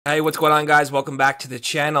Hey, what's going on, guys? Welcome back to the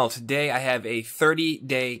channel. Today I have a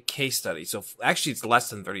 30-day case study. So actually it's less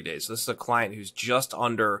than 30 days. So this is a client who's just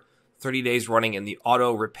under 30 days running in the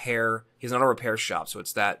auto repair. He has an auto repair shop, so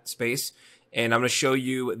it's that space. And I'm going to show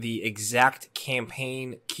you the exact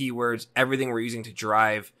campaign, keywords, everything we're using to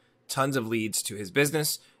drive tons of leads to his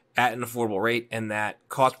business at an affordable rate. And that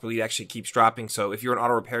cost per lead actually keeps dropping. So if you're an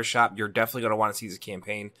auto repair shop, you're definitely going to want to see this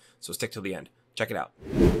campaign. So stick till the end. Check it out.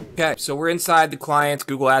 Okay, so we're inside the client's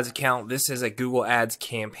Google Ads account. This is a Google Ads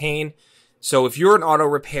campaign. So if you're an auto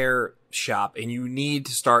repair shop and you need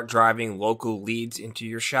to start driving local leads into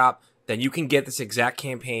your shop, then you can get this exact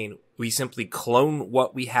campaign. We simply clone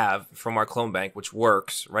what we have from our clone bank, which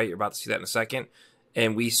works, right? You're about to see that in a second.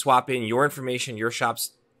 And we swap in your information, your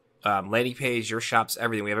shop's landing page, your shop's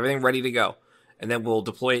everything. We have everything ready to go. And then we'll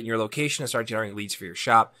deploy it in your location and start generating leads for your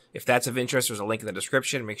shop. If that's of interest, there's a link in the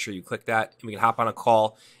description. Make sure you click that, and we can hop on a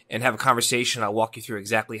call and have a conversation. I'll walk you through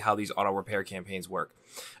exactly how these auto repair campaigns work.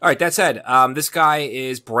 All right, that said, this guy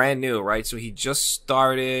is brand new, right? So he just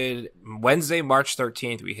started Wednesday, March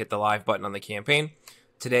 13th. We hit the live button on the campaign.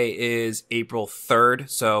 Today is April 3rd,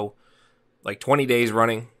 so like 20 days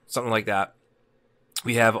running, something like that.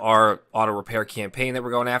 We have our auto repair campaign that we're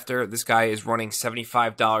going after. This guy is running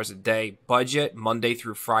 $75 a day budget, Monday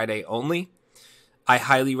through Friday only. I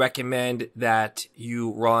highly recommend that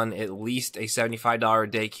you run at least a $75 a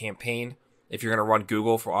day campaign if you're going to run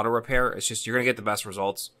Google for auto repair. It's just you're going to get the best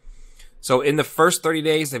results. So in the first 30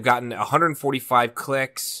 days, they've gotten 145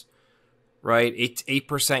 clicks, right?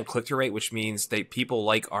 8% click-through rate, which means people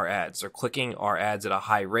like our ads. They're clicking our ads at a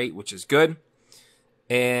high rate, which is good.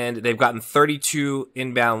 And they've gotten 32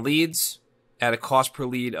 inbound leads at a cost per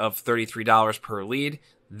lead of $33 per lead.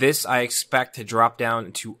 This I expect to drop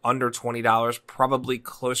down to under $20, probably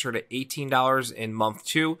closer to $18 in month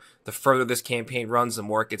 2. The further this campaign runs, the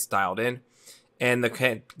more it gets dialed in. And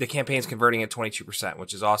the campaign's converting at 22%,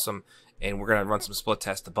 which is awesome. And we're going to run some split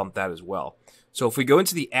tests to bump that as well. So if we go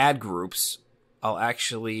into the ad groups, I'll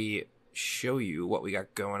actually show you what we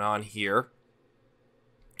got going on here.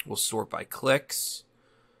 We'll sort by clicks.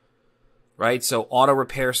 Right, so auto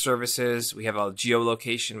repair services, we have a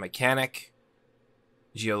geolocation mechanic,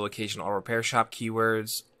 geolocation auto repair shop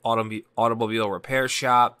keywords, automobile repair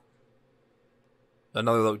shop,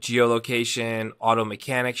 another geolocation, auto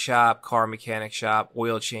mechanic shop, car mechanic shop,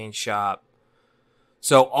 oil change shop.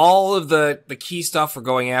 So all of the key stuff we're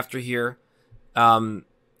going after here.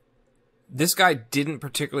 This guy didn't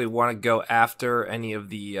particularly want to go after any of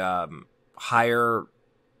the higher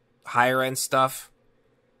end stuff.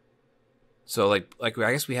 So like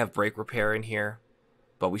I guess we have brake repair in here,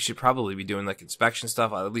 but we should probably be doing like inspection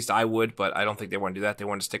stuff. At least I would, but I don't think they want to do that. They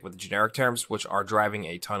want to stick with the generic terms, which are driving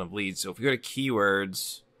a ton of leads. So if we go to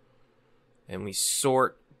keywords and we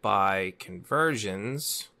sort by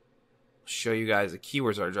conversions, I'll show you guys the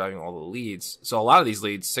keywords that are driving all the leads. So a lot of these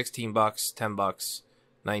leads, $16, $10,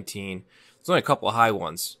 19. There's only a couple of high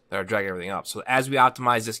ones that are dragging everything up. So as we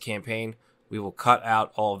optimize this campaign, we will cut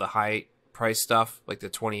out all of the high price stuff, like the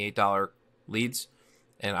 $28 leads,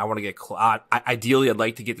 and I want to get ideally I'd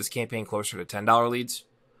like to get this campaign closer to $10 leads.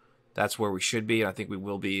 That's where we should be, and I think we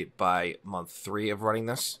will be by month 3 of running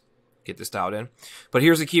this. Get this dialed in. But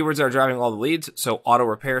here's the keywords that are driving all the leads. So auto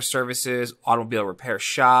repair services, automobile repair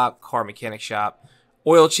shop, car mechanic shop,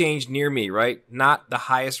 oil change near me, right? Not the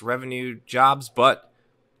highest revenue jobs, but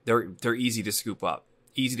they're easy to scoop up.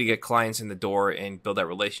 Easy to get clients in the door and build that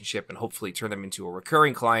relationship and hopefully turn them into a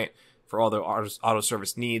recurring client for all their auto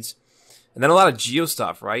service needs. And then a lot of geo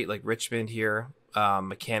stuff, right? Like Richmond here,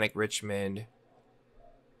 Mechanic Richmond.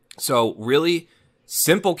 So really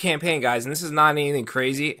simple campaign, guys. And this is not anything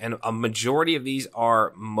crazy. And a majority of these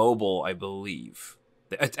are mobile, I believe.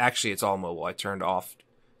 It's all mobile. I turned off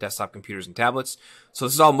desktop computers and tablets. So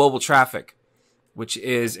this is all mobile traffic, which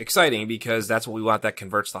is exciting because that's what we want that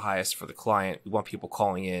converts the highest for the client. We want people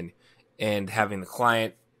calling in and having the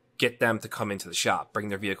client get them to come into the shop, bring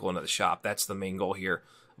their vehicle into the shop. That's the main goal here.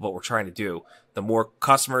 What we're trying to do. The more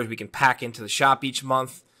customers we can pack into the shop each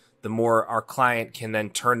month, the more our client can then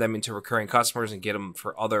turn them into recurring customers and get them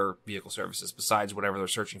for other vehicle services besides whatever they're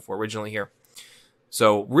searching for originally here.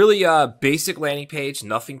 So really basic landing page,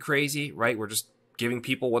 nothing crazy, right? We're just giving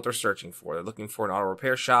people what they're searching for. They're looking for an auto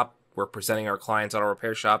repair shop. We're presenting our clients auto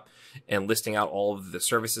repair shop and listing out all of the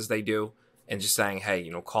services they do and just saying,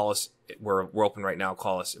 hey, call us. We're open right now.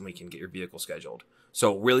 Call us and we can get your vehicle scheduled.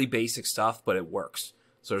 So really basic stuff, but it works.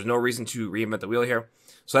 So there's no reason to reinvent the wheel here.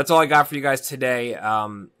 So that's all I got for you guys today.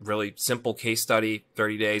 Really simple case study,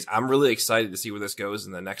 30 days. I'm really excited to see where this goes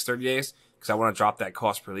in the next 30 days because I want to drop that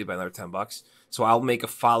cost per lead by another $10. So I'll make a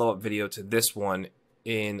follow-up video to this one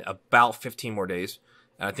in about 15 more days.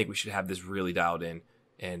 And I think we should have this really dialed in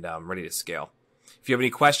and ready to scale. If you have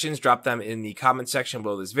any questions, drop them in the comment section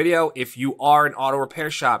below this video. If you are an auto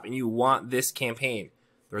repair shop and you want this campaign,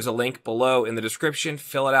 there's a link below in the description.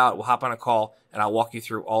 Fill it out. We'll hop on a call and I'll walk you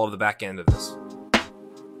through all of the back end of this.